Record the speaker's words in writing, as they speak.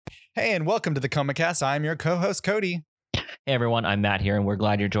Hey, and welcome to the ComaCast. I'm your co-host, Cody. Hey everyone, I'm Matt here, and we're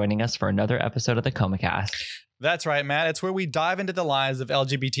glad you're joining us for another episode of the ComaCast. That's right, Matt. It's where we dive into the lives of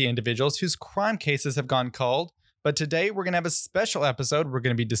LGBT individuals whose crime cases have gone cold. But today we're going to have a special episode. We're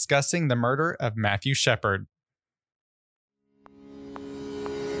going to be discussing the murder of Matthew Shepard.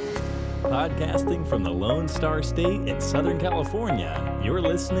 Podcasting from the Lone Star State in Southern California, you're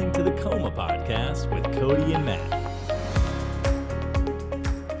listening to the Coma Podcast with Cody and Matt.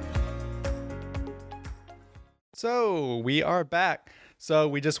 So we are back. So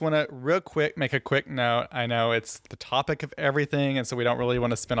we just want to make a quick note. I know it's the topic of everything, and so we don't really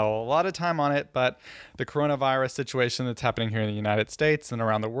want to spend a lot of time on it, but the coronavirus situation that's happening here in the United States and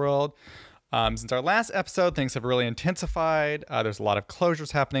around the world. Since our last episode, things have really intensified. There's a lot of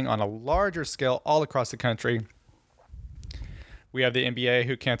closures happening on a larger scale all across the country. We have the NBA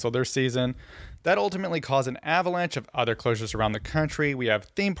who canceled their season. That ultimately caused an avalanche of other closures around the country. We have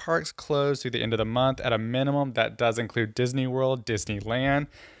theme parks closed through the end of the month at a minimum. That does include Disney World, Disneyland.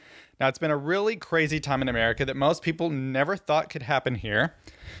 Now, it's been a really crazy time in America that most people never thought could happen here.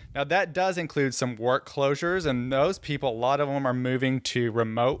 Now, that does include some work closures, and those people, a lot of them are moving to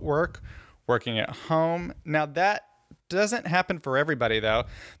remote work, working at home. Now, that doesn't happen for everybody, though.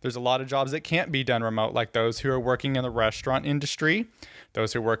 There's a lot of jobs that can't be done remote, like those who are working in the restaurant industry,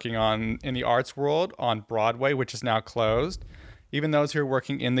 those who are working in the arts world, on Broadway, which is now closed, even those who are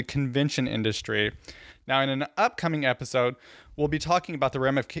working in the convention industry. Now, in an upcoming episode, we'll be talking about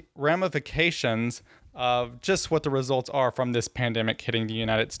the ramifications of just what the results are from this pandemic hitting the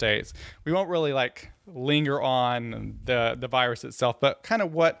United States. We won't really linger on the virus itself, but kind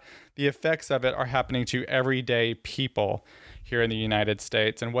of what the effects of it are happening to everyday people here in the United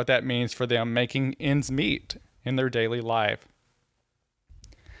States and what that means for them making ends meet in their daily life.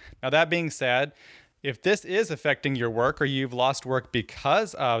 Now, that being said, if this is affecting your work or you've lost work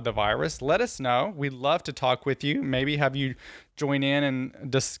because of the virus, let us know. We'd love to talk with you, maybe have you join in and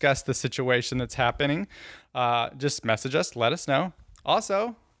discuss the situation that's happening. Just message us, let us know.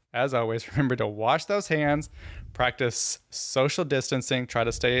 Also, as always, remember to wash those hands, practice social distancing, try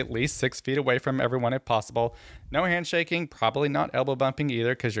to stay at least 6 feet away from everyone if possible. No handshaking, probably not elbow bumping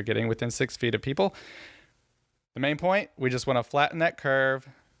either because you're getting within 6 feet of people. The main point, we just want to flatten that curve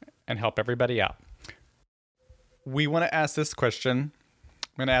and help everybody out. We want to ask this question.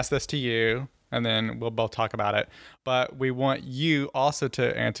 I'm going to ask this to you, and then we'll both talk about it. But we want you also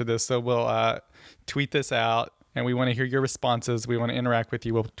to answer this, so we'll tweet this out, and we want to hear your responses. We want to interact with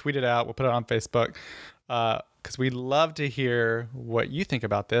you. We'll tweet it out. We'll put it on Facebook because we'd love to hear what you think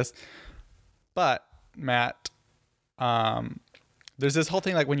about this. But, Matt, there's this whole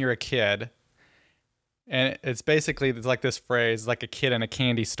thing like when you're a kid, and it's basically there's like this phrase, like a kid in a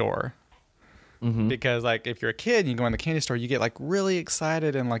candy store. Mm-hmm. Because like if you're a kid and you go in the candy store, you get like really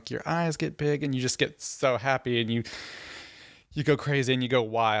excited and like your eyes get big and you just get so happy and you go crazy and you go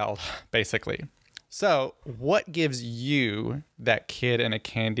wild, basically. So what gives you that kid in a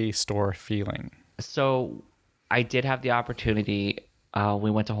candy store feeling? So I did have the opportunity. We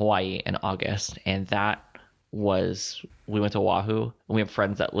went to Hawaii in August, and we went to Oahu, and we have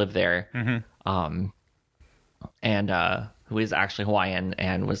friends that live there. Mm-hmm. Who is actually Hawaiian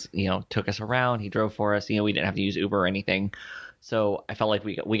and was, took us around. He drove for us. We didn't have to use Uber or anything. So I felt like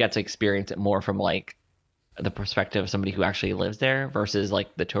we got to experience it more from like the perspective of somebody who actually lives there versus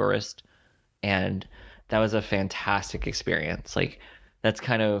like the tourist. And that was a fantastic experience. Like that's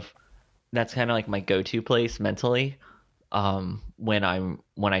kind of like my go-to place mentally when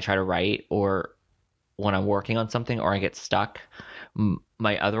I try to write or when I'm working on something or I get stuck.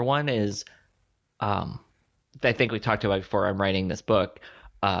 My other one is I think we talked about before I'm writing this book.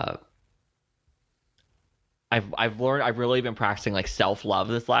 I've really been practicing like self-love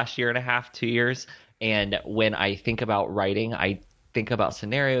this last year and a half, 2 years. And when I think about writing, I think about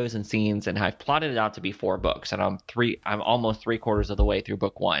scenarios and scenes, and I've plotted it out to be 4 books, and I'm almost 3/4 of the way through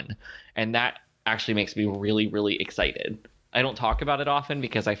book 1. And that actually makes me really, really excited. I don't talk about it often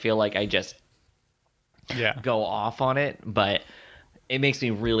because I feel like I just go off on it, but it makes me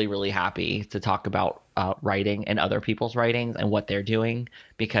really, really happy to talk about writing and other people's writings and what they're doing,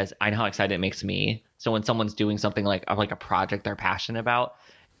 because I know how excited it makes me. So when someone's doing something like a project they're passionate about,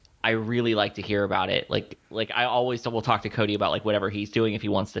 I really like to hear about it. Like I always will talk to Cody about like whatever he's doing if he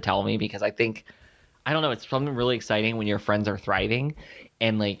wants to tell me, because I think, I don't know, it's something really exciting when your friends are thriving,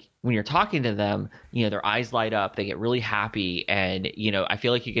 and like when you're talking to them, their eyes light up, they get really happy, and I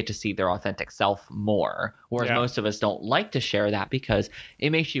feel like you get to see their authentic self more, whereas most of us don't like to share that because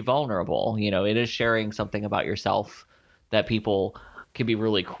it makes you vulnerable. It is sharing something about yourself that people can be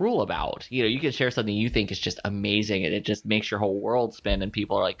really cruel about. You can share something you think is just amazing and it just makes your whole world spin, and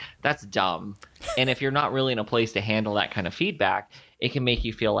people are like, that's dumb. And if you're not really in a place to handle that kind of feedback, it can make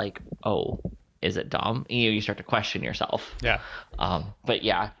you feel like, oh, is it dumb? You start to question yourself. Yeah. But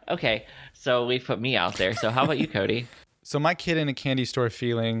yeah, okay. So we put me out there. So how about you, Cody? So my kid in a candy store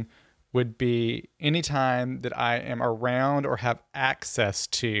feeling would be anytime that I am around or have access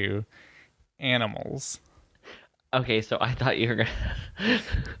to animals. Okay, so I thought you were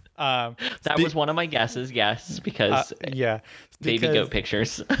gonna. That was one of my guesses. Yes, because baby goat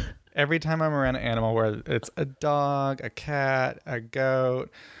pictures. Every time I'm around an animal, whether it's a dog, a cat, a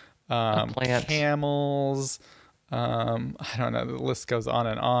goat, a plant, camels, I don't know, the list goes on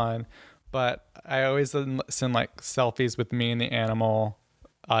and on. But I always send like selfies with me and the animal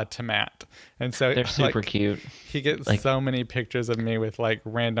to Matt, and so they're super cute. He gets so many pictures of me with like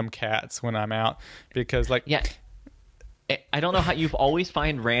random cats when I'm out, because yeah. I don't know how you've always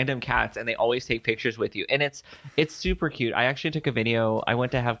find random cats and they always take pictures with you, and it's super cute. I actually took a video. I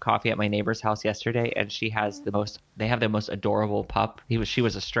went to have coffee at my neighbor's house yesterday, and they have the most adorable pup. She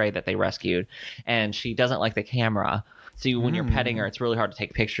was a stray that they rescued, and she doesn't like the camera. So when you're petting her, it's really hard to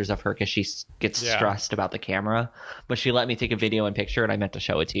take pictures of her because she gets stressed about the camera. But she let me take a video and picture, and I meant to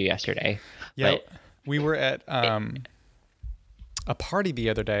show it to you yesterday. Yeah, we were at a party the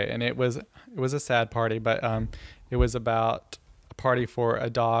other day, and it was a sad party, but it was about a party for a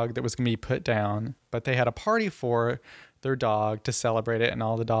dog that was going to be put down, but they had a party for their dog to celebrate it,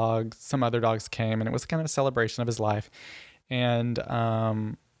 and some other dogs came, and it was kind of a celebration of his life. And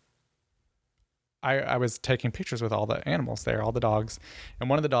I was taking pictures with all the animals there, all the dogs, and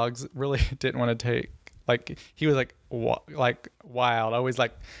one of the dogs really didn't want to take, like, he was like wild, always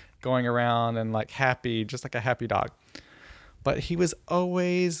like going around and like happy, just like a happy dog. But he was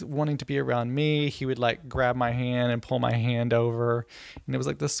always wanting to be around me. He would like grab my hand and pull my hand over. And it was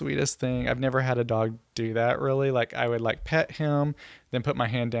like the sweetest thing. I've never had a dog do that, really. Like, I would like pet him, then put my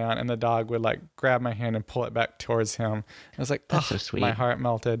hand down, and the dog would like grab my hand and pull it back towards him. I was like, that's so sweet. My heart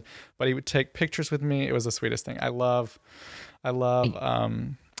melted. But he would take pictures with me. It was the sweetest thing. I love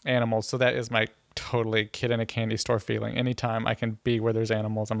animals. So that is my totally kid in a candy store feeling. Anytime I can be where there's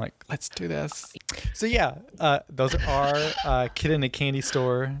animals, I'm like, let's do this. So yeah, those are our kid in a candy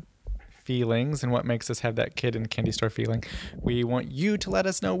store feelings, and what makes us have that kid in a candy store feeling. We want you to let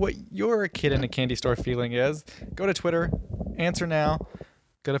us know what your kid in a candy store feeling is. Go to Twitter, answer now.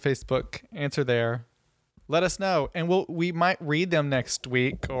 Go to Facebook, answer there. Let us know, and we might read them next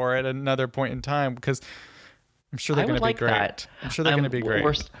week or at another point in time, because I'm sure they're going to be great. That. I'm sure they're going to be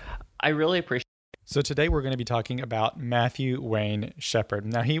great. I really appreciate. So today we're going to be talking about Matthew Wayne Shepard.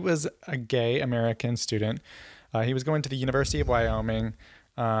 Now, he was a gay American student. He was going to the University of Wyoming.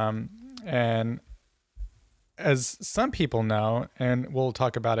 And as some people know, and we'll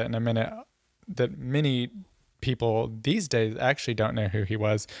talk about it in a minute, that many people these days actually don't know who he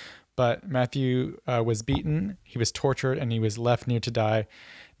was. But Matthew was beaten, he was tortured, and he was left near to die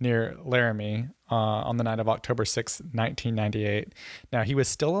near Laramie on the night of October 6, 1998. Now, he was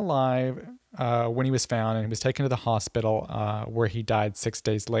still alive when he was found, and he was taken to the hospital where he died 6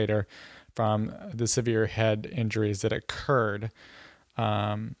 days later from the severe head injuries that occurred.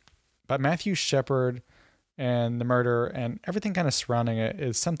 But Matthew Shepard and the murder and everything kind of surrounding it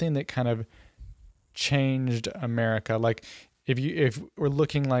is something that kind of changed America. Like, if we're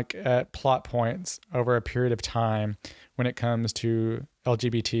looking like at plot points over a period of time when it comes to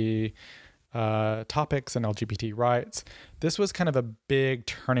LGBT topics and LGBT rights, this was kind of a big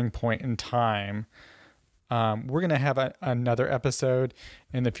turning point in time. We're going to have another episode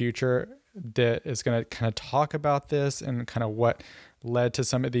in the future that is going to kind of talk about this and kind of what led to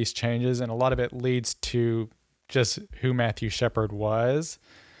some of these changes. And a lot of it leads to just who Matthew Shepard was.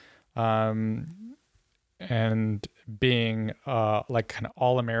 And being like kind of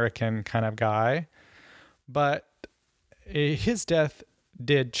all-American kind of guy. But his death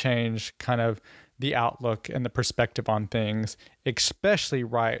did change kind of the outlook and the perspective on things, especially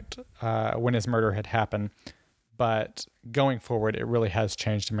right when his murder had happened. But going forward, it really has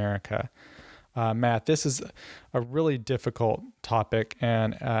changed America. Matt, this is a really difficult topic.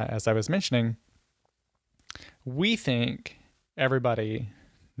 And as I was mentioning, we think everybody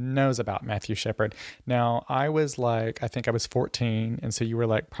knows about Matthew Shepard. Now, I think I was 14, and so you were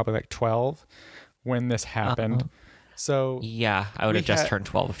like probably like 12 when this happened. So yeah, I would have just turned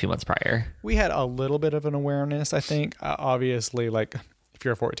 12 a few months prior. We had a little bit of an awareness, I think. Obviously, like, if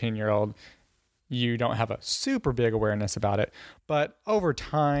you're a 14-year-old, you don't have a super big awareness about it. But over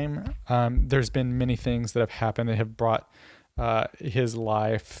time, there's been many things that have happened that have brought his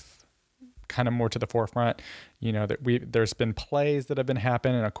life kind of more to the forefront. That there's been plays that have been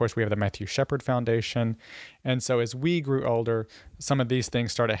happening, and of course we have the Matthew Shepard Foundation. And so as we grew older, some of these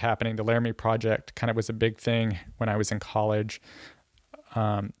things started happening. The Laramie Project kind of was a big thing when I was in college.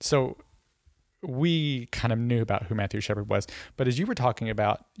 So we kind of knew about who Matthew Shepard was. But as you were talking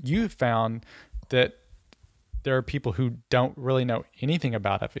about, you found that there are people who don't really know anything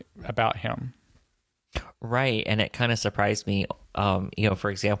about him. Right. And it kind of surprised me.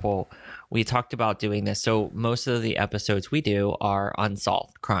 For example, we talked about doing this. So most of the episodes we do are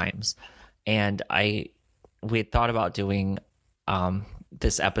unsolved crimes. And we had thought about doing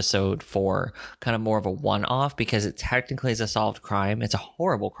this episode for kind of more of a one-off, because it technically is a solved crime. It's a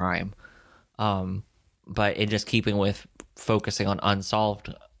horrible crime. But in just keeping with focusing on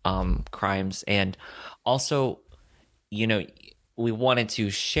unsolved crimes. And also, we wanted to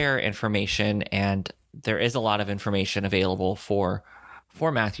share information, and there is a lot of information available for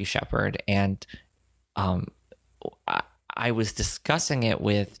Matthew Shepard. And I was discussing it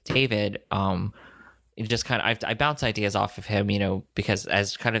with David. Just kind of, I bounce ideas off of him, because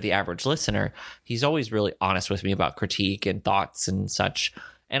as kind of the average listener, he's always really honest with me about critique and thoughts and such.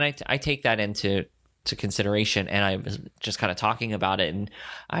 And I take that into consideration. And I was just kind of talking about it. And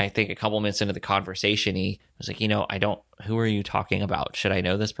I think a couple minutes into the conversation, he was like, who are you talking about? Should I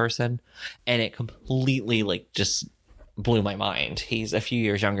know this person? And it completely just blew my mind. He's 4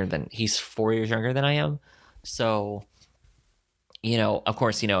 years younger than I am. So, of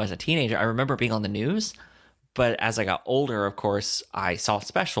course, as a teenager, I remember being on the news, but as I got older, of course, I saw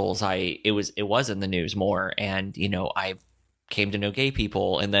specials. It was in the news more. And, I came to know gay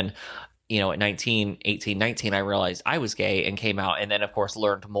people. And then, at 18, 19, I realized I was gay and came out, and then of course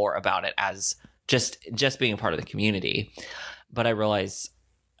learned more about it as just being a part of the community. But I realized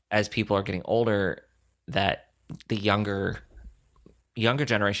as people are getting older that the younger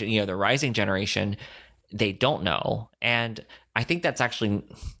generation, the rising generation, they don't know. And I think that's actually,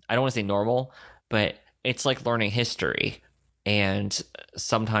 I don't want to say normal, but it's like learning history. And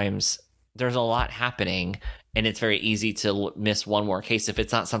sometimes there's a lot happening, and it's very easy to miss one more case if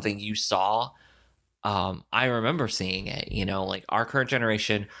it's not something you saw. I remember seeing it, like our current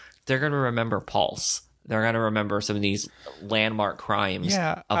generation, they're going to remember Pulse. They're going to remember some of these landmark crimes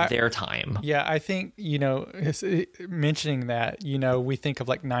of their time. Yeah, I think, mentioning that, we think of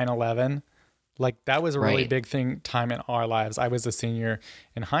like 9/11. Like that was a really big time in our lives. I was a senior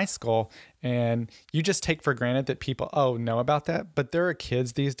in high school, and you just take for granted that people, know about that. But there are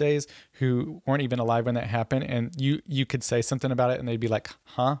kids these days who weren't even alive when that happened. And you could say something about it and they'd be like,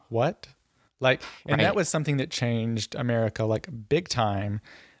 huh, what? Like, and that was something that changed America like big time.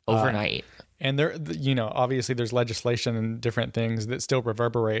 Overnight. And there, obviously there's legislation and different things that still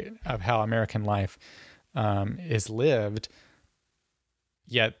reverberate of how American life is lived,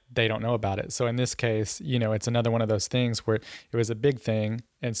 yet they don't know about it. So in this case, it's another one of those things where it was a big thing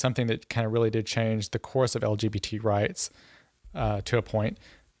and something that kind of really did change the course of LGBT rights to a point.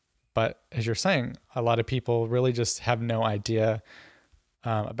 But as you're saying, a lot of people really just have no idea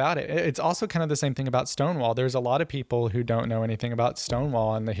about it. It's also kind of the same thing about Stonewall. There's a lot of people who don't know anything about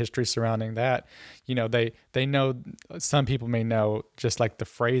Stonewall and the history surrounding that. They know, some people may know just like the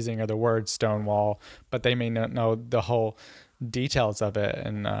phrasing or the word Stonewall, but they may not know the whole details of it,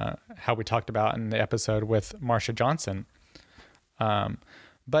 and how we talked about in the episode with Marsha Johnson.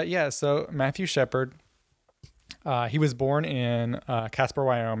 But yeah, so Matthew Shepard, he was born in Casper,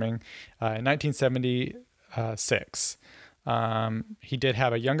 Wyoming, in 1976. He did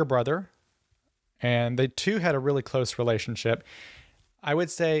have a younger brother, and they two had a really close relationship. I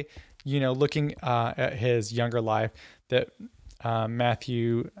would say, looking at his younger life, that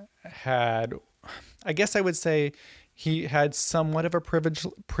Matthew had, I guess I would say, he had somewhat of a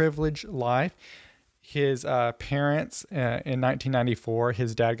privileged life. His parents, in 1994,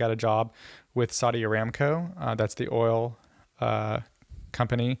 his dad got a job with Saudi Aramco. That's the oil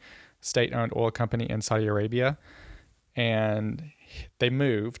company, state-owned oil company in Saudi Arabia. And they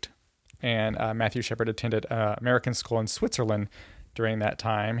moved, and Matthew Shepard attended American school in Switzerland during that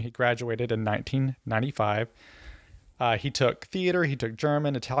time. He graduated in 1995. He took theater, he took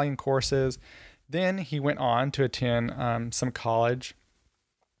German, Italian courses. Then he went on to attend some college,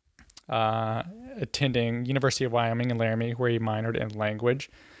 attending University of Wyoming in Laramie, where he minored in language.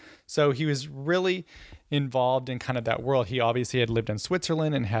 So he was really involved in kind of that world. He obviously had lived in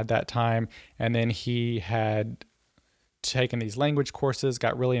Switzerland and had that time. And then he had taken these language courses,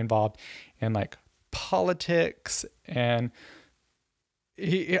 got really involved in like politics. And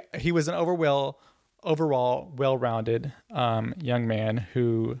he was an overall well-rounded young man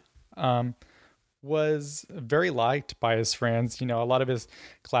who was very liked by his friends. You know, a lot of his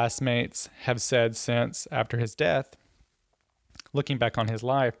classmates have said since after his death, looking back on his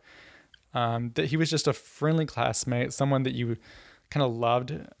life, that he was just a friendly classmate, someone that you kind of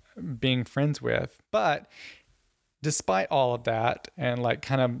loved being friends with. But despite all of that and like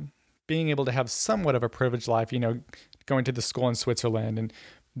kind of being able to have somewhat of a privileged life, you know, going to the school in Switzerland and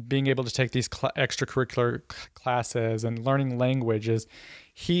being able to take these extracurricular classes and learning languages,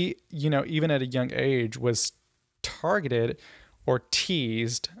 he, you know, even at a young age was targeted or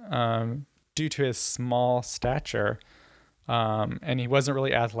teased due to his small stature. And he wasn't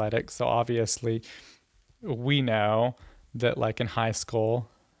really athletic. So obviously we know that like in high school,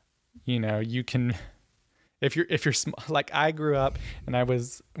 you know, you can, if you're like I grew up and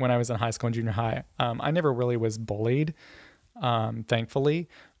when I was in high school and junior high, I never really was bullied, thankfully,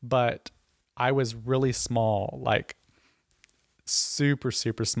 but I was really small, like super,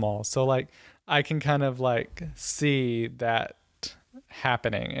 super small. So like I can kind of like see that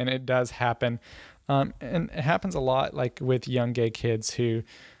happening, and it does happen. And it happens a lot like with young gay kids who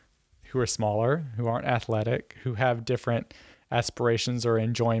are smaller, who aren't athletic, who have different aspirations or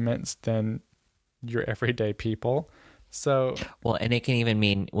enjoyments than your everyday people. So, well, and it can even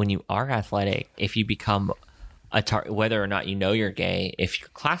mean when you are athletic, if you become whether or not you know you're gay, if your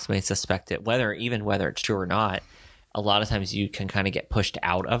classmates suspect it, whether it's true or not, a lot of times you can kind of get pushed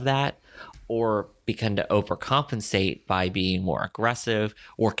out of that or begin to overcompensate by being more aggressive,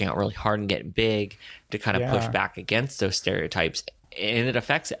 working out really hard and getting big to kind of push back against those stereotypes. And it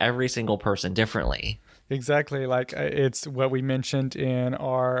affects every single person differently. Exactly. Like it's what we mentioned in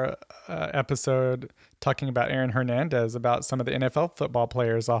our episode talking about Aaron Hernandez, about some of the NFL football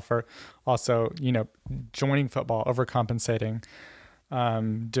players also, you know, joining football, overcompensating,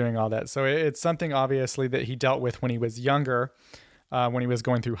 doing all that. So it's something obviously that he dealt with when he was younger, when he was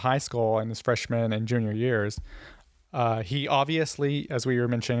going through high school in his freshman and junior years. He obviously, as we were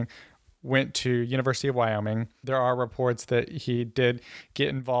mentioning, went to University of Wyoming. There are reports that he did get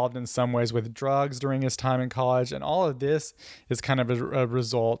involved in some ways with drugs during his time in college. And all of this is kind of a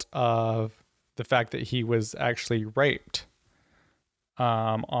result of the fact that he was actually raped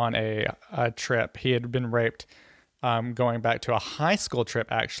on a trip. He had been raped going back to a high school trip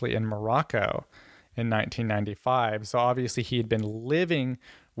actually in Morocco in 1995. So obviously he had been living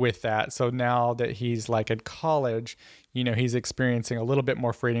with that. So now that he's like at college, you know, he's experiencing a little bit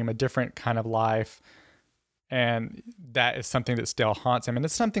more freedom, a different kind of life. And that is something that still haunts him. And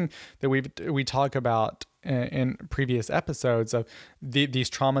it's something that we talk about in previous episodes of these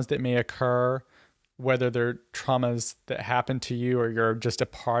traumas that may occur, whether they're traumas that happen to you or you're just a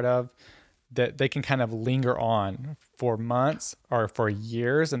part of, that they can kind of linger on for months or for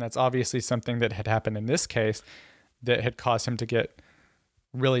years. And that's obviously something that had happened in this case that had caused him to get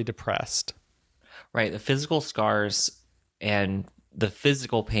really depressed. Right. The physical scars and the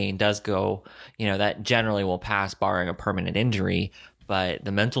physical pain does go, you know, that generally will pass barring a permanent injury. But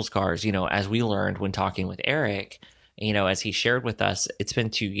the mental scars, you know, as we learned when talking with Eric, you know, as he shared with us, it's been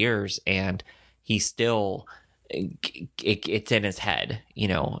 2 years and he still, it's in his head, you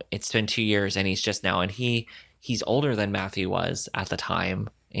know, it's been 2 years and he's just now, and he's older than Matthew was at the time,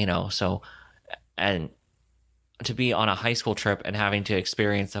 you know, so, and to be on a high school trip and having to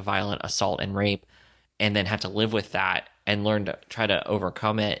experience a violent assault and rape and then have to live with that and learn to try to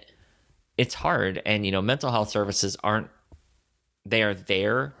overcome it, it's hard. And, you know, mental health services they are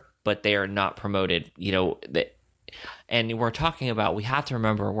there, but they are not promoted, you know, and we have to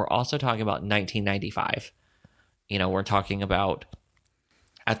remember, we're also talking about 1995. You know, we're talking about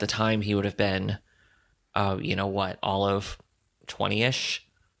at the time he would have been, you know what, all of 20-ish.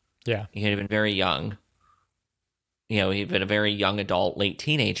 Yeah. He had been very young. You know, he'd been a very young adult, late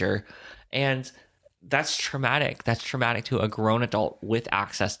teenager. And that's traumatic. That's traumatic to a grown adult with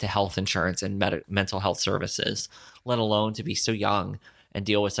access to health insurance and mental health services, let alone to be so young and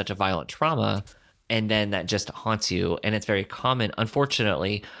deal with such a violent trauma. And then that just haunts you. And it's very common,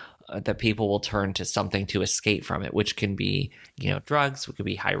 unfortunately, that people will turn to something to escape from it, which can be, you know, drugs, it could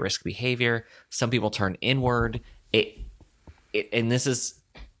be high risk behavior. Some people turn inward. And this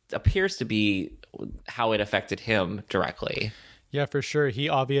appears to be how it affected him directly. Yeah, for sure. He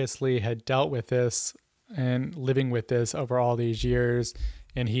obviously had dealt with this and living with this over all these years,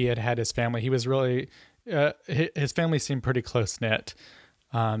 and he had his family. He was really, his family seemed pretty close knit.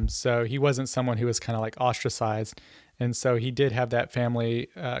 So he wasn't someone who was kind of like ostracized. And so he did have that family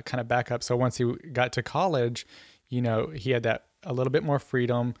kind of backup. So once he got to college, you know, he had that a little bit more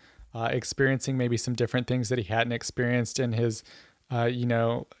freedom, experiencing maybe some different things that he hadn't experienced in his, you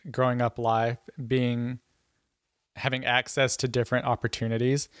know, growing up life, having access to different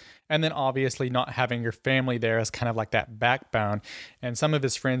opportunities, and then obviously not having your family there as kind of like that backbone. And some of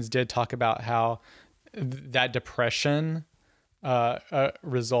his friends did talk about how that depression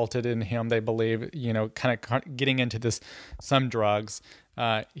resulted in him, they believe, kind of getting into some drugs.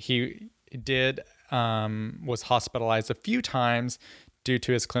 He did was hospitalized a few times due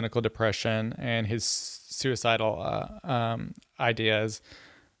to his clinical depression and his suicidal ideas.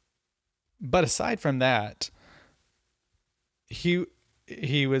 But aside from that, he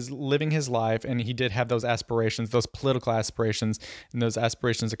was living his life, and he did have those aspirations, those political aspirations, and those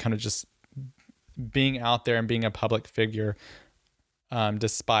aspirations of kind of just being out there and being a public figure,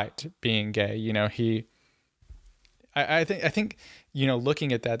 despite being gay. I think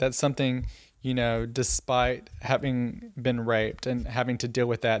looking at that, that's something, despite having been raped and having to deal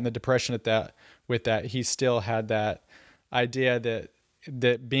with that and the depression with that, he still had that idea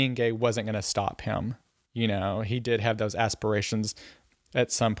that being gay wasn't going to stop him. He did have those aspirations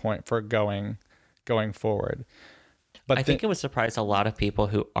at some point for going forward. But I think it would surprise a lot of people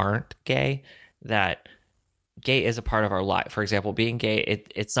who aren't gay that gay is a part of our life. For example, being gay,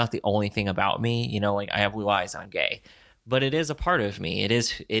 it's not the only thing about me. Like I have blue eyes, I'm gay, but it is a part of me. It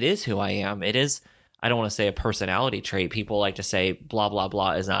is who I am. It is, I don't want to say a personality trait. People like to say blah, blah,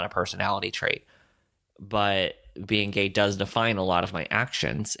 blah is not a personality trait, but being gay does define a lot of my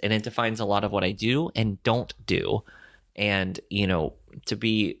actions, and it defines a lot of what I do and don't do. And, to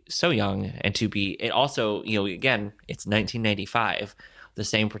be so young and to be, it also, again, it's 1995. The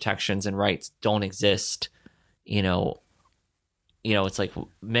same protections and rights don't exist. It's like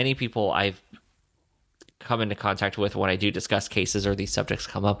many people I've come into contact with when I do discuss cases or these subjects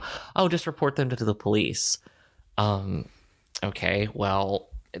come up, oh, just report them to the police. Okay, well,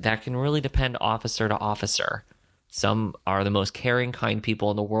 that can really depend officer to officer. Some are the most caring, kind people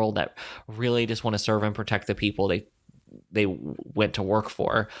in the world that really just want to serve and protect the people they went to work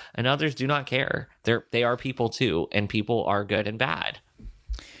for, and others do not care. They are people too, and people are good and bad,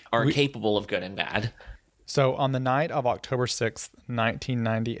 capable of good and bad. So on the night of October 6th,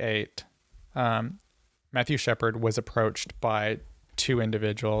 1998, Matthew Shepard was approached by two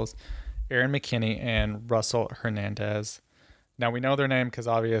individuals, Aaron McKinney and Russell Hernandez. Now, we know their name because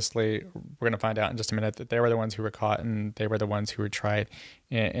obviously we're going to find out in just a minute that they were the ones who were caught and they were the ones who were tried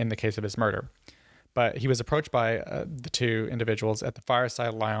in the case of his murder. But he was approached by the two individuals at the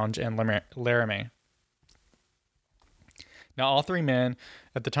Fireside Lounge in Laramie. Now, all three men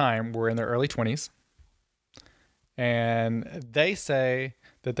at the time were in their early 20s. And they say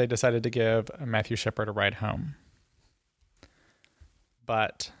that they decided to give Matthew Shepard a ride home.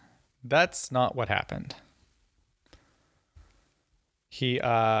 But that's not what happened. He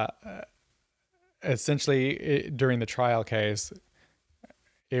essentially, during the trial case,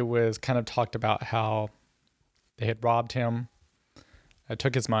 it was kind of talked about how they had robbed him,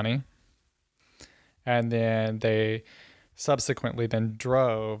 took his money, and then they subsequently then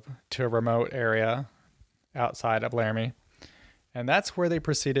drove to a remote area outside of Laramie. And that's where they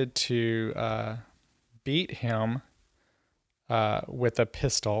proceeded to beat him with a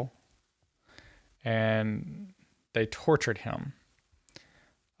pistol, and they tortured him.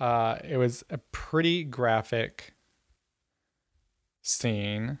 It was a pretty graphic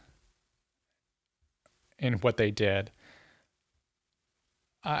scene in what they did.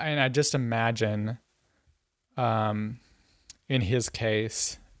 And I just imagine, in his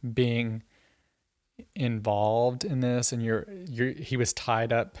case, being involved in this, and he was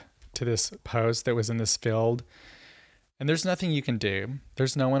tied up to this post that was in this field, and there's nothing you can do.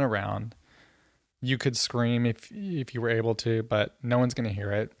 There's no one around. You could scream if you were able to, but no one's going to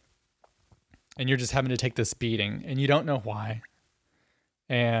hear it. And you're just having to take this beating, and you don't know why.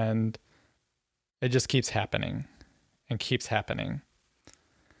 And it just keeps happening and keeps happening.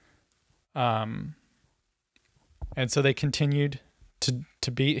 And so they continued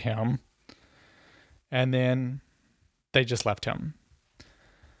to beat him, and then they just left him.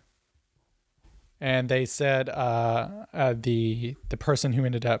 And they said the person who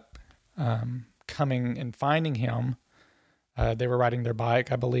ended up coming and finding him, they were riding their bike,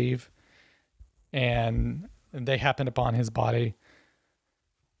 I believe, and they happened upon his body.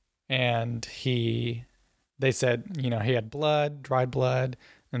 And they said, he had blood, dried blood,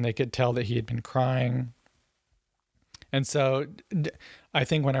 and they could tell that he had been crying. And so I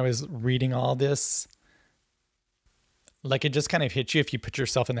think when I was reading all this, like, it just kind of hits you if you put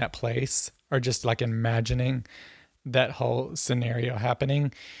yourself in that place, or just like imagining that whole scenario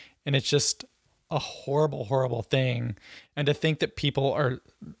happening. And it's just a horrible, horrible thing. And to think that people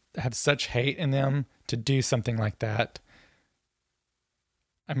have such hate in them to do something like that.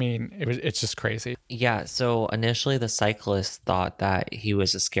 I mean, it's just crazy. Yeah, so initially the cyclist thought that he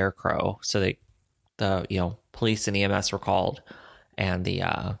was a scarecrow. So the police and EMS were called, and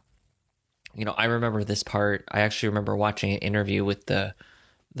I remember this part. I actually remember watching an interview with the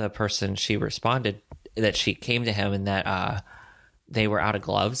person. She responded that she came to him and that they were out of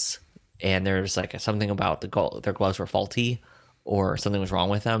gloves, and there's like something about their gloves were faulty or something was wrong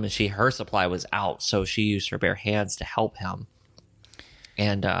with them, and her supply was out, so she used her bare hands to help him.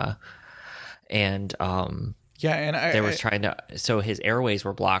 And Yeah, and so his airways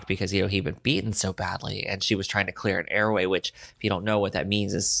were blocked because he'd been beaten so badly, and she was trying to clear an airway, which, if you don't know what that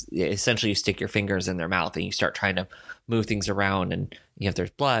means, is essentially you stick your fingers in their mouth and you start trying to move things around, and if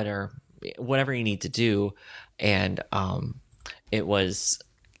there's blood or whatever you need to do. And it was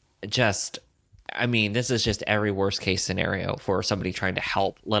just, I mean, this is just every worst case scenario for somebody trying to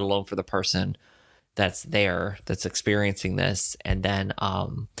help, let alone for the person that's experiencing this. And then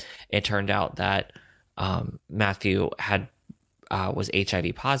it turned out that Matthew was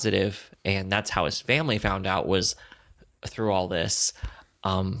HIV positive, and that's how his family found out, was through all this.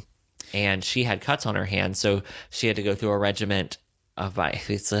 And she had cuts on her hands, so she had to go through a regimen of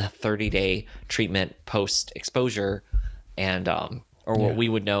it's a 30-day treatment post exposure, and what we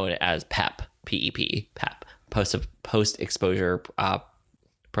would know as PEP, post exposure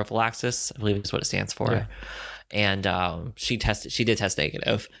prophylaxis, I believe is what it stands for. Yeah. And she did test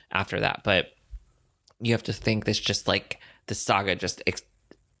negative after that, but you have to think this just like the saga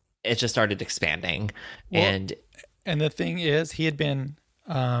it just started expanding. Well, and the thing is, they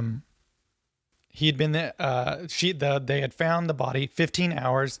had found the body 15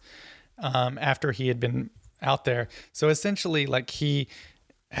 hours after he had been out there. So essentially, like, he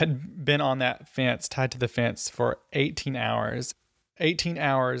had been on that fence, tied to the fence for 18 hours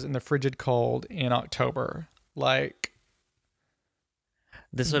in the frigid cold in October. Like,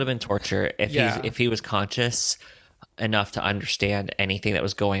 this would have been torture if he was conscious enough to understand anything that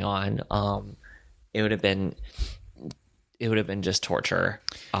was going on. It would have been just torture.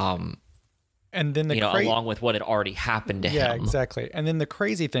 And then along with what had already happened to him. Yeah, exactly. And then the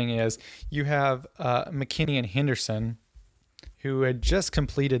crazy thing is, you have McKinney and Henderson, who had just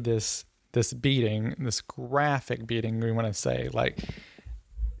completed this beating, this graphic beating, we want to say. Like,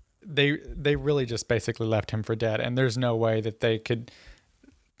 they really just basically left him for dead, and there's no way that they could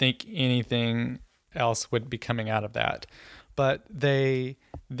think anything else would be coming out of that. But they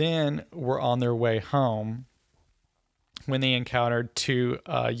then were on their way home when they encountered two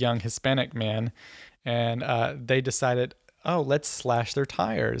young Hispanic men, and they decided, let's slash their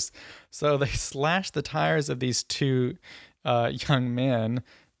tires. So they slashed the tires of these two young men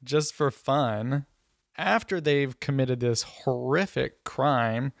just for fun after they've committed this horrific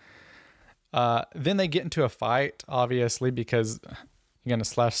crime. Then they get into a fight, obviously, because you're going to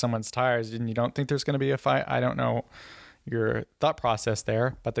slash someone's tires and you don't think there's going to be a fight. I don't know your thought process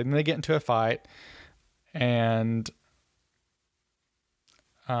there, but then they get into a fight, and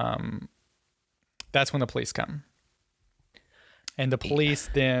that's when the police come. And the police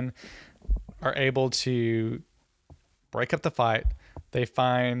then are able to break up the fight. They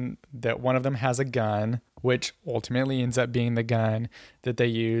find that one of them has a gun, which ultimately ends up being the gun that they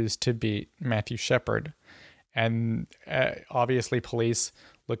used to beat Matthew Shepard. And obviously, police,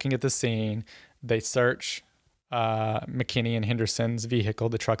 looking at the scene, they search McKinney and Henderson's vehicle,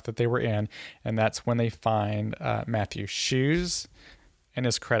 the truck that they were in, and that's when they find Matthew's shoes and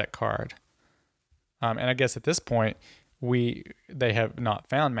his credit card. And I guess at this point, they have not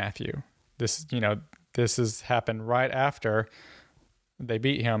found Matthew. This has happened right after they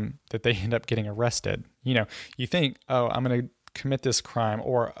beat him, that they end up getting arrested. You think, I'm going to commit this crime,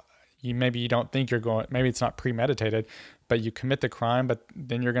 or maybe you don't think maybe it's not premeditated, but you commit the crime, but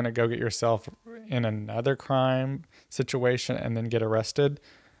then you're going to go get yourself in another crime situation and then get arrested.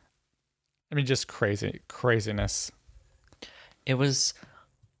 I mean, just craziness. It was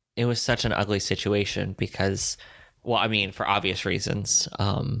such an ugly situation because, well, I mean, for obvious reasons.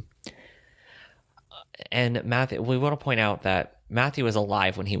 And Matthew, we want to point out that Matthew was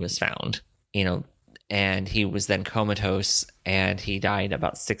alive when he was found, and he was then comatose, and he died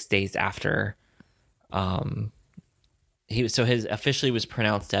about 6 days after. His officially was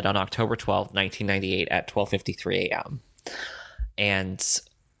pronounced dead on October 12th, 1998 at 12:53 a.m. And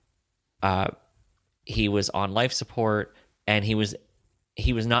he was on life support, and he was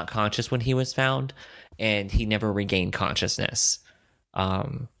not conscious when he was found, and he never regained consciousness.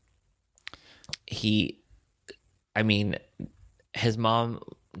 His mom,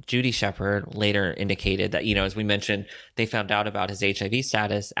 Judy Shepard, later indicated that, as we mentioned, they found out about his HIV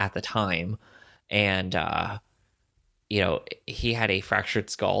status at the time, and he had a fractured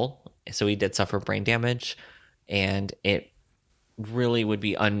skull, so he did suffer brain damage, and it really would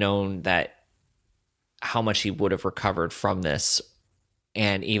be unknown that how much he would have recovered from this.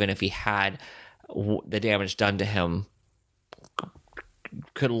 And even if he had, the damage done to him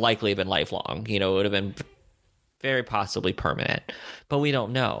could likely have been lifelong. It would have been very possibly permanent, but we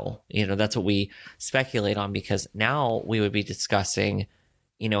don't know. That's what we speculate on, because now we would be discussing,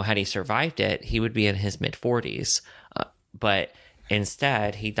 had he survived it, he would be in his mid-40s. But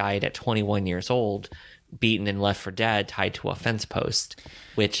instead, he died at 21 years old, beaten and left for dead, tied to a fence post,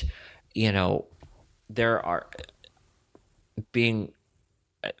 which, there are being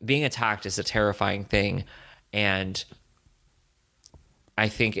attacked is a terrifying thing. And I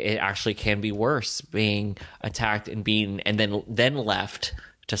think it actually can be worse, being attacked and beaten and then left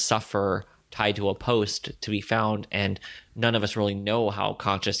to suffer tied to a post to be found. And none of us really know how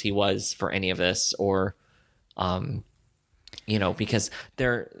conscious he was for any of this, or, because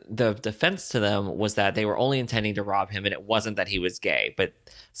the defense to them was that they were only intending to rob him, and it wasn't that he was gay. But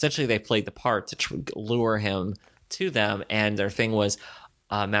essentially they played the part to lure him to them. And their thing was,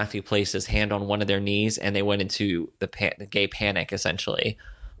 Matthew placed his hand on one of their knees, and they went into the gay panic, essentially.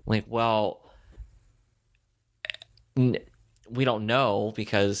 Like, well, we don't know,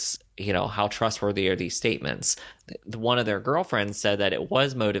 because, how trustworthy are these statements? One of their girlfriends said that it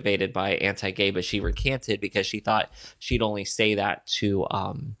was motivated by anti-gay, but she recanted because she thought she'd only say that to,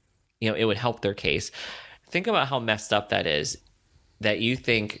 it would help their case. Think about how messed up that is, that you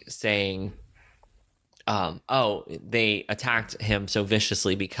think saying, they attacked him so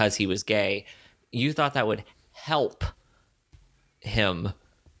viciously because he was gay. You thought that would help him.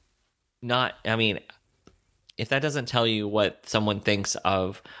 If that doesn't tell you what someone thinks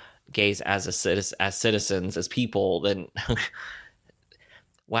of gays as citizens, as people, then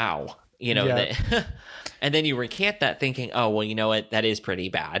wow, Yeah. And then you recant that thinking, oh, well, you know what? That is pretty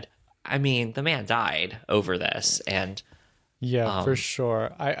bad. The man died over this. And Yeah, for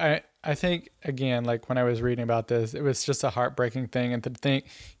sure. I think, again, like when I was reading about this, it was just a heartbreaking thing. And to think,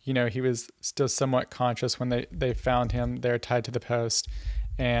 he was still somewhat conscious when they found him there tied to the post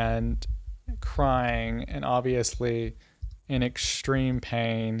and crying and obviously in extreme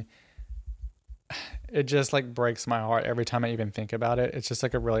pain. It just like breaks my heart every time I even think about it. It's just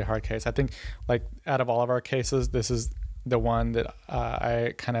like a really hard case. I think like out of all of our cases, this is the one that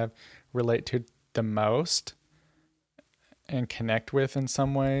I kind of relate to the most and connect with in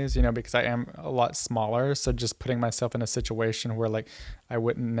some ways, because I am a lot smaller. So just putting myself in a situation where like I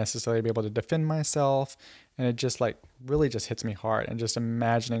wouldn't necessarily be able to defend myself, and it just like really just hits me hard, and just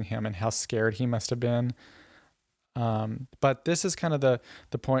imagining him and how scared he must have been. But this is kind of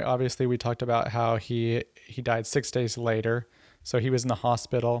the point. Obviously, we talked about how he died 6 days later. So he was in the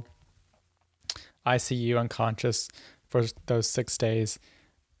hospital, ICU, unconscious for those 6 days.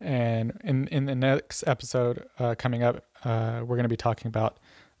 And in the next episode coming up, we're going to be talking about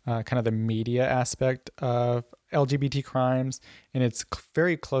kind of the media aspect of LGBT crimes, and it's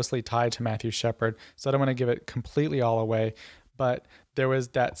very closely tied to Matthew Shepard. So I don't want to give it completely all away, but there was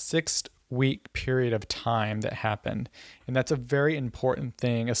that 6-week period of time that happened, and that's a very important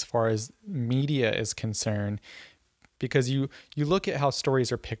thing as far as media is concerned, because you look at how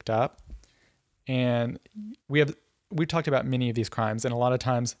stories are picked up, and we've talked about many of these crimes, and a lot of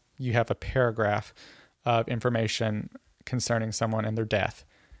times you have a paragraph of information concerning someone and their death.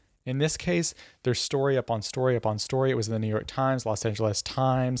 In this case, there's story upon story upon story. It was in the New York Times, Los Angeles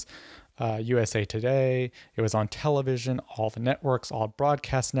Times, USA Today. It was on television, all the networks, all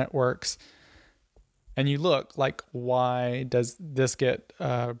broadcast networks. And you look like, why does this get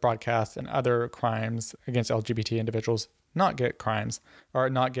broadcast and other crimes against LGBT individuals not get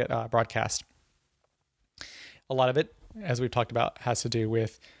broadcast? A lot of it, as we've talked about, has to do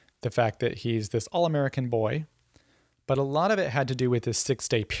with the fact that he's this all-American boy, but a lot of it had to do with this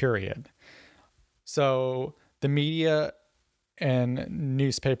 6-day period. So the media and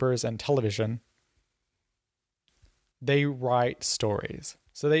newspapers and television, they write stories.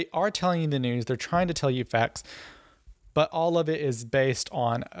 So they are telling you the news, they're trying to tell you facts, but all of it is based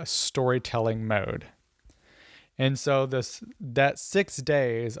on a storytelling mode. And so that 6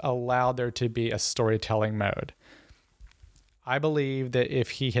 days allowed there to be a storytelling mode. I believe that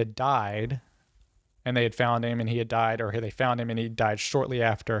if he had died and they had found him and he had died, or they found him and he died shortly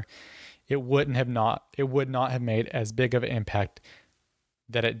after, it would not have made as big of an impact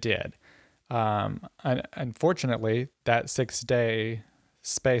that it did. And unfortunately, that 6-day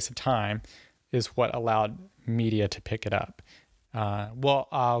space of time is what allowed media to pick it up. Well,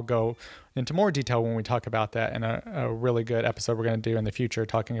 I'll go into more detail when we talk about that in a really good episode we're going to do in the future,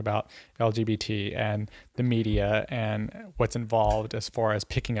 talking about LGBT and the media and what's involved as far as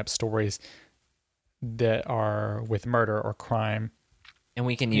picking up stories that are with murder or crime. And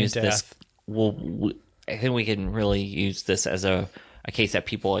we can use this. I think we can really use this as a case that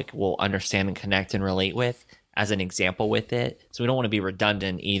people like will understand and connect and relate with as an example with it. So we don't want to be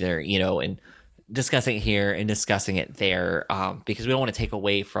redundant either, and discussing it here and discussing it there, because we don't want to take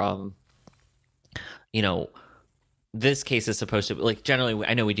away from, this case is supposed to, like, generally,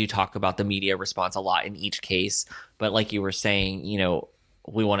 I know we do talk about the media response a lot in each case, but like you were saying,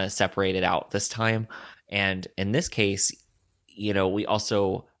 we want to separate it out this time. And in this case, we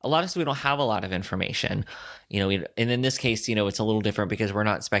also, a lot of us, we don't have a lot of information, and in this case, it's a little different because we're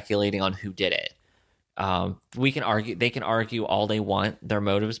not speculating on who did it. They can argue all they want, their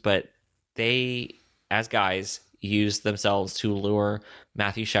motives, but they, as guys, used themselves to lure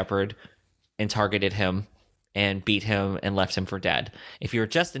Matthew Shepard and targeted him and beat him and left him for dead. If you're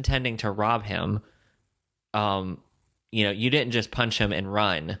just intending to rob him, you didn't just punch him and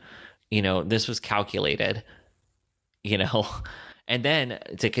run. This was calculated, and then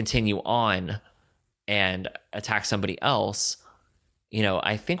to continue on and attack somebody else,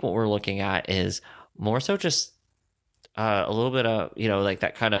 I think what we're looking at is more so just a little bit of, like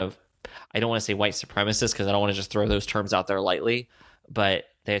that kind of, I don't want to say white supremacist because I don't want to just throw those terms out there lightly, but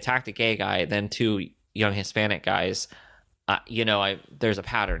they attacked a gay guy, then two young Hispanic guys. There's a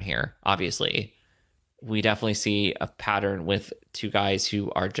pattern here, obviously. We definitely see a pattern with two guys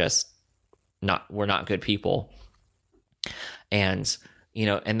who are just we're not good people. And,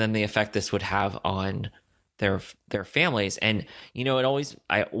 and then the effect this would have on their families. And, it always,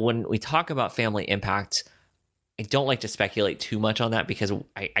 when we talk about family impact, I don't like to speculate too much on that because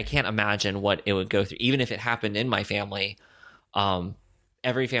I can't imagine what it would go through. Even if it happened in my family,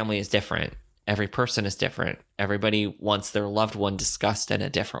 every family is different. Every person is different. Everybody wants their loved one discussed in a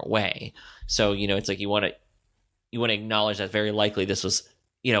different way. So, it's like you want to acknowledge that very likely this was,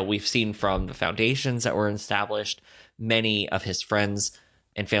 we've seen from the foundations that were established, many of his friends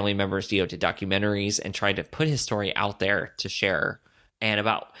and family members, did documentaries and tried to put his story out there to share and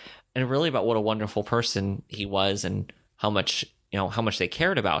really about what a wonderful person he was and how much they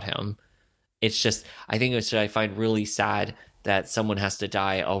cared about him. It's just, I find really sad that someone has to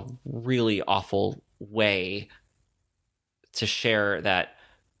die a really awful way to share that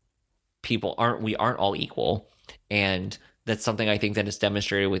we aren't all equal. And that's something I think that is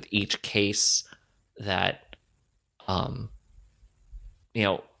demonstrated with each case that,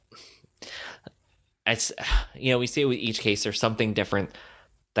 it's, we see it with each case, there's something different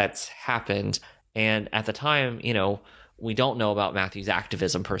that's happened. And at the time, we don't know about Matthew's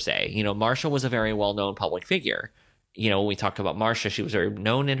activism per se. Marsha was a very well-known public figure. When we talk about Marsha, she was very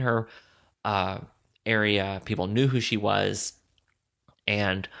known in her area. People knew who she was.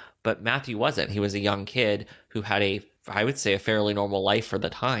 But Matthew wasn't. He was a young kid who had I would say, a fairly normal life for the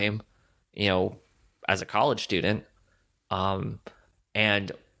time, as a college student. And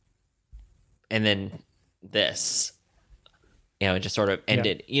then this, it just sort of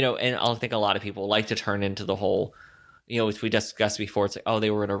ended, and I think a lot of people like to turn into the whole, which we discussed before. It's like, oh,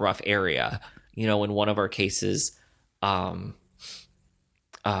 they were in a rough area. In one of our cases,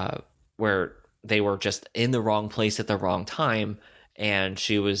 where they were just in the wrong place at the wrong time and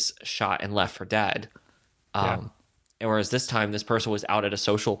she was shot and left for dead. And whereas this time, this person was out at a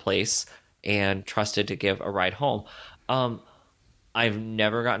social place and trusted to give a ride home. I've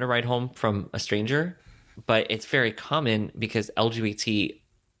never gotten a ride home from a stranger, but it's very common because LGBT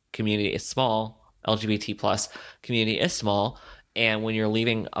community is small. LGBT plus community is small. And when you're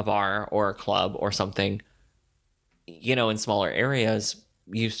leaving a bar or a club or something, in smaller areas,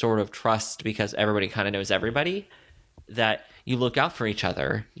 you sort of trust because everybody kind of knows everybody that you look out for each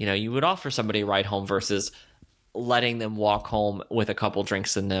other. You would offer somebody a ride home versus letting them walk home with a couple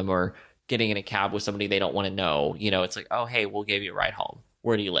drinks in them or getting in a cab with somebody they don't want to know. It's like, oh, hey, we'll give you a ride home.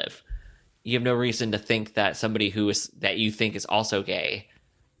 Where do you live? You have no reason to think that somebody that you think is also gay.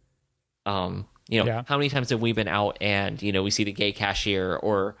 How many times have we been out and, we see the gay cashier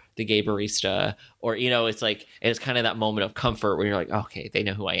or the gay barista or, it's like, it's kind of that moment of comfort where you're like, okay, they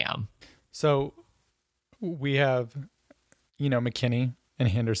know who I am. So we have, McKinney and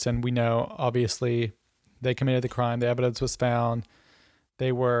Henderson. We know, obviously, they committed the crime. The evidence was found.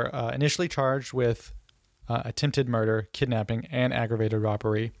 They were initially charged with attempted murder, kidnapping, and aggravated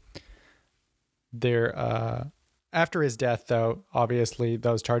robbery. After his death, though, obviously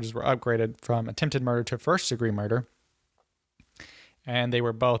those charges were upgraded from attempted murder to first-degree murder. and they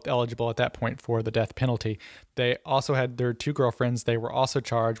were both eligible at that point for the death penalty. They also had their 2 girlfriends. They were also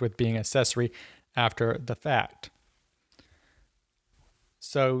charged with being accessory after the fact.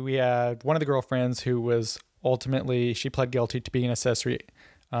 So we had one of the girlfriends who was ultimately, she pled guilty to being accessory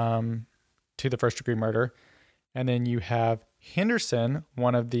to the first-degree murder. And then you have Henderson,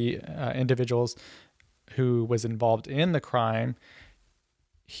 one of the individuals who was involved in the crime.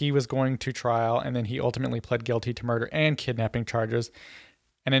 He was going to trial, and then he ultimately pled guilty to murder and kidnapping charges.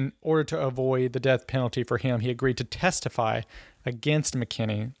 And in order to avoid the death penalty for him, he agreed to testify against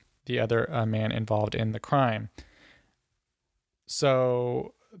McKinney, the other man involved in the crime.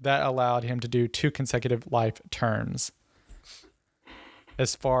 So that allowed him to do 2 consecutive life terms.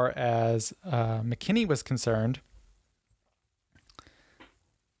 As far as McKinney was concerned,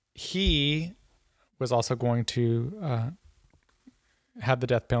 he was also going to have the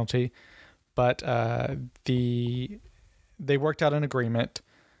death penalty, but they worked out an agreement,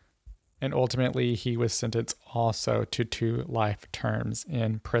 and ultimately he was sentenced also to 2 life terms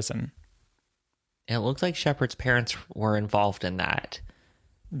in prison. And it looks like Shepard's parents were involved in that.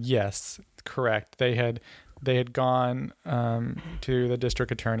 Yes, correct. They had gone to the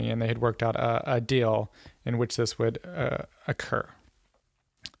district attorney, and they had worked out a deal in which this would occur.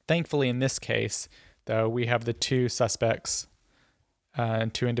 Thankfully, in this case, though, we have the 2 suspects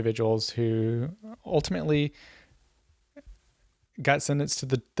and 2 individuals who ultimately got sentenced to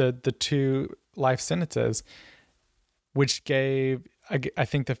the 2 life sentences, which gave, I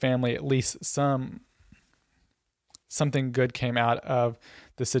think, the family at least something good came out of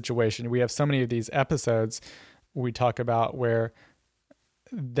the situation. We have so many of these episodes we talk about where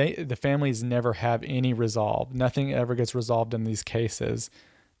the families never have any resolve. Nothing ever gets resolved in these cases.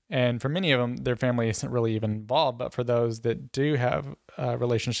 And for many of them, their family isn't really even involved. But for those that do have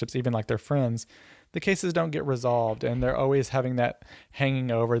relationships, even like their friends, the cases don't get resolved. And they're always having that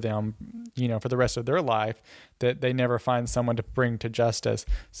hanging over them, for the rest of their life, that they never find someone to bring to justice.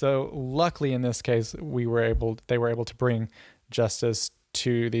 So luckily in this case, they were able to bring justice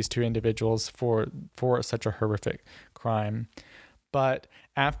to these 2 individuals for such a horrific crime. But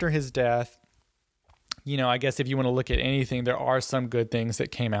after his death, I guess if you want to look at anything, there are some good things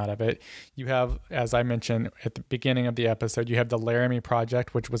that came out of it. You have, as I mentioned at the beginning of the episode, you have the Laramie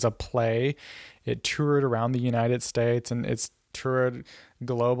Project, which was a play. It toured around the United States, and it's toured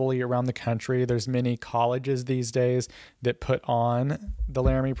globally around the country. There's many colleges these days that put on the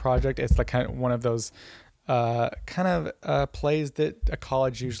Laramie Project. It's like one of those plays that a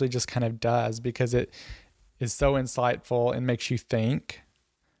college usually just kind of does, because it is so insightful and makes you think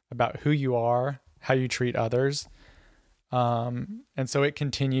about who you are, how you treat others. And so it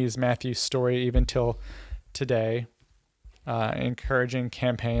continues Matthew's story even till today, encouraging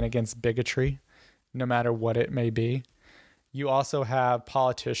campaign against bigotry, no matter what it may be. You also have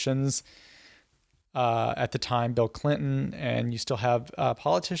politicians at the time, Bill Clinton, and you still have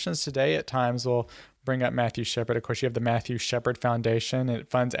politicians today at times will bring up Matthew Shepard. Of course, you have the Matthew Shepard Foundation, and it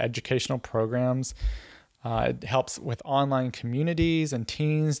funds educational programs. It helps with online communities and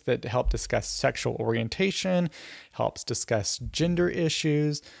teens that help discuss sexual orientation, helps discuss gender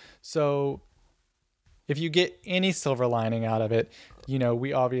issues. So if you get any silver lining out of it,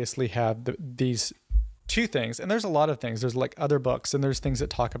 we obviously have these 2 things. And there's a lot of things. There's like other books, and there's things that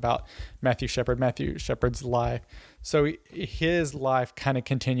talk about Matthew Shepard's life. So his life kind of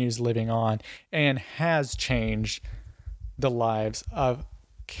continues living on and has changed the lives of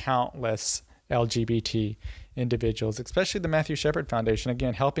countless LGBT individuals, especially the Matthew Shepard Foundation,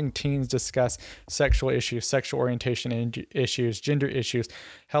 again, helping teens discuss sexual issues, sexual orientation issues, gender issues,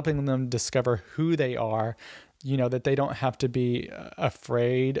 helping them discover who they are, that they don't have to be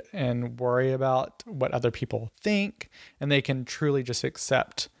afraid and worry about what other people think, and they can truly just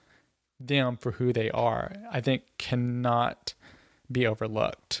accept them for who they are, I think cannot be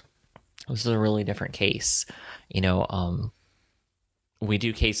overlooked. This is a really different case. We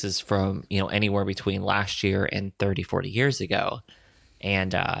do cases from, anywhere between last year and 30, 40 years ago.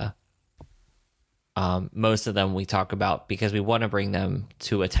 And most of them we talk about because we want to bring them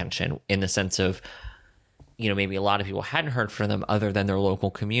to attention in the sense of, maybe a lot of people hadn't heard from them other than their local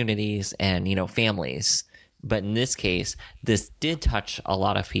communities and, families. But in this case, this did touch a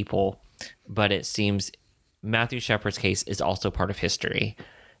lot of people, but it seems Matthew Shepard's case is also part of history.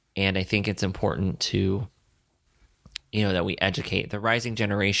 And I think it's important to, that we educate the rising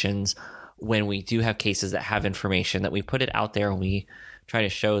generations when we do have cases that have information, that we put it out there and we try to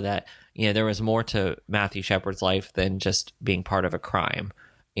show that, there was more to Matthew Shepard's life than just being part of a crime.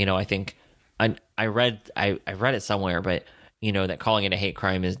 I think I read it somewhere, but, that calling it a hate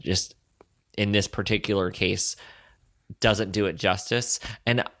crime is just, in this particular case, doesn't do it justice.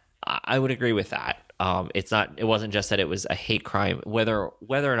 And I would agree with that. It wasn't just that it was a hate crime, whether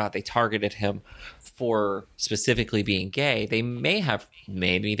or not they targeted him for specifically being gay.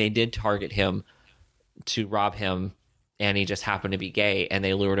 Maybe they did target him to rob him, and he just happened to be gay, and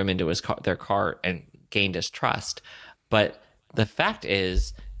they lured him into their car and gained his trust. But the fact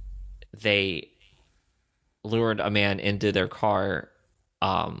is, they lured a man into their car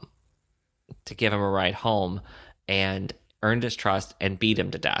to give him a ride home and earned his trust and beat him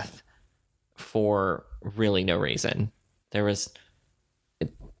to death for really no reason. There was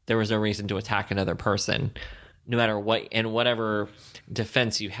no reason to attack another person, no matter what, and whatever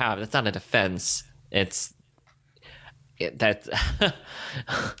defense you have. That's not a defense. That's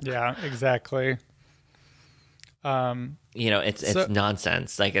Yeah, exactly. It's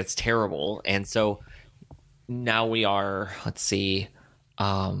nonsense. Like, it's terrible. And so now we are, let's see,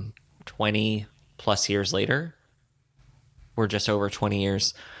 20 plus years later. We're just over 20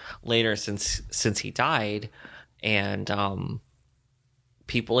 years later since he died. And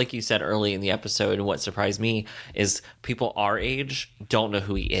people, like you said early in the episode, and what surprised me is people our age don't know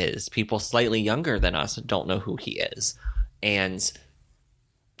who he is. People slightly younger than us don't know who he is. And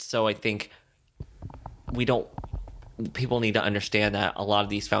so I think people need to understand that a lot of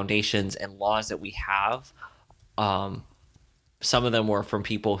these foundations and laws that we have, some of them were from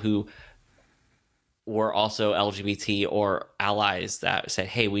people who were also LGBT or allies that said,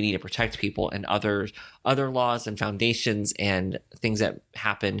 hey, we need to protect people. And other laws and foundations and things that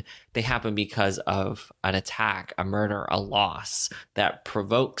happen, they happen because of an attack, a murder, a loss that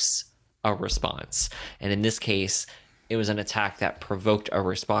provokes a response. And in this case, it was an attack that provoked a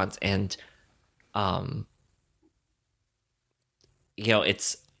response. And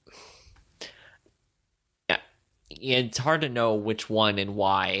it's hard to know which one and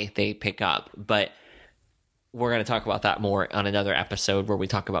why they pick up, but we're going to talk about that more on another episode where we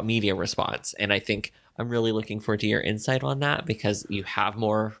talk about media response. And I think I'm really looking forward to your insight on that, because you have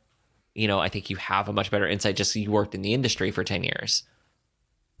more, I think you have a much better insight, just so you worked in the industry for 10 years.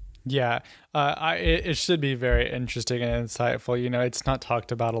 Yeah, it should be very interesting and insightful. It's not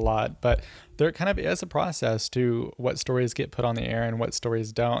talked about a lot, but there kind of is a process to what stories get put on the air and what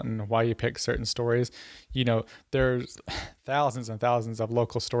stories don't, and why you pick certain stories. There's thousands and thousands of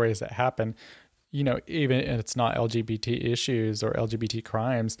local stories that happen. Even if it's not LGBT issues or LGBT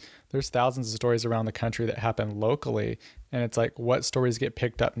crimes, there's thousands of stories around the country that happen locally. And it's like, what stories get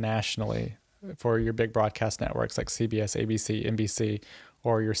picked up nationally for your big broadcast networks like CBS, ABC, NBC,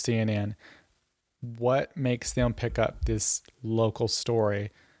 or your CNN? What makes them pick up this local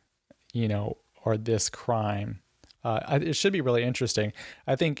story, or this crime? It should be really interesting.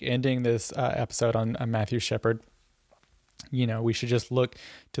 I think ending this episode on Matthew Shepard, we should just look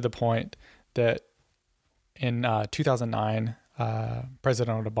to the point that in 2009,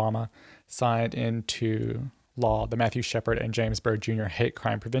 President Obama signed into law the Matthew Shepard and James Byrd Jr. Hate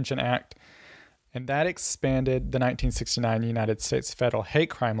Crime Prevention Act. And that expanded the 1969 United States federal hate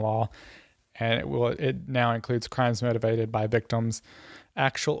crime law. And it now includes crimes motivated by victims'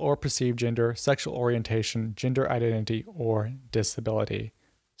 actual or perceived gender, sexual orientation, gender identity, or disability.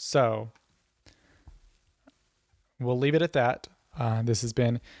 So we'll leave it at that. This has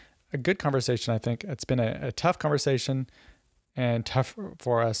been a good conversation, I think. It's been a tough conversation, and tough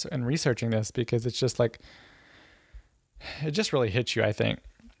for us in researching this, because it's just like, it just really hits you, I think.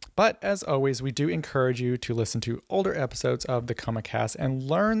 But as always, we do encourage you to listen to older episodes of the ComaCast and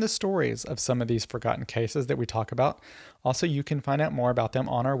learn the stories of some of these forgotten cases that we talk about. Also, you can find out more about them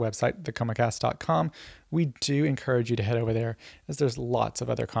on our website, thecomacast.com. We do encourage you to head over there, as there's lots of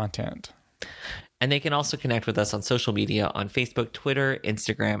other content. And they can also connect with us on social media on Facebook, Twitter,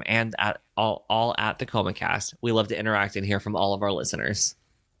 Instagram, and all at the ComaCast. We love to interact and hear from all of our listeners.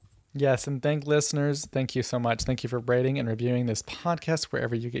 Yes, and listeners, thank you so much. Thank you for rating and reviewing this podcast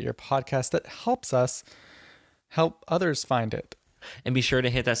wherever you get your podcast. That helps us help others find it. And be sure to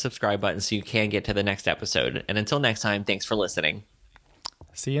hit that subscribe button so you can get to the next episode. And until next time, thanks for listening.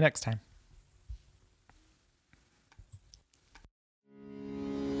 See you next time.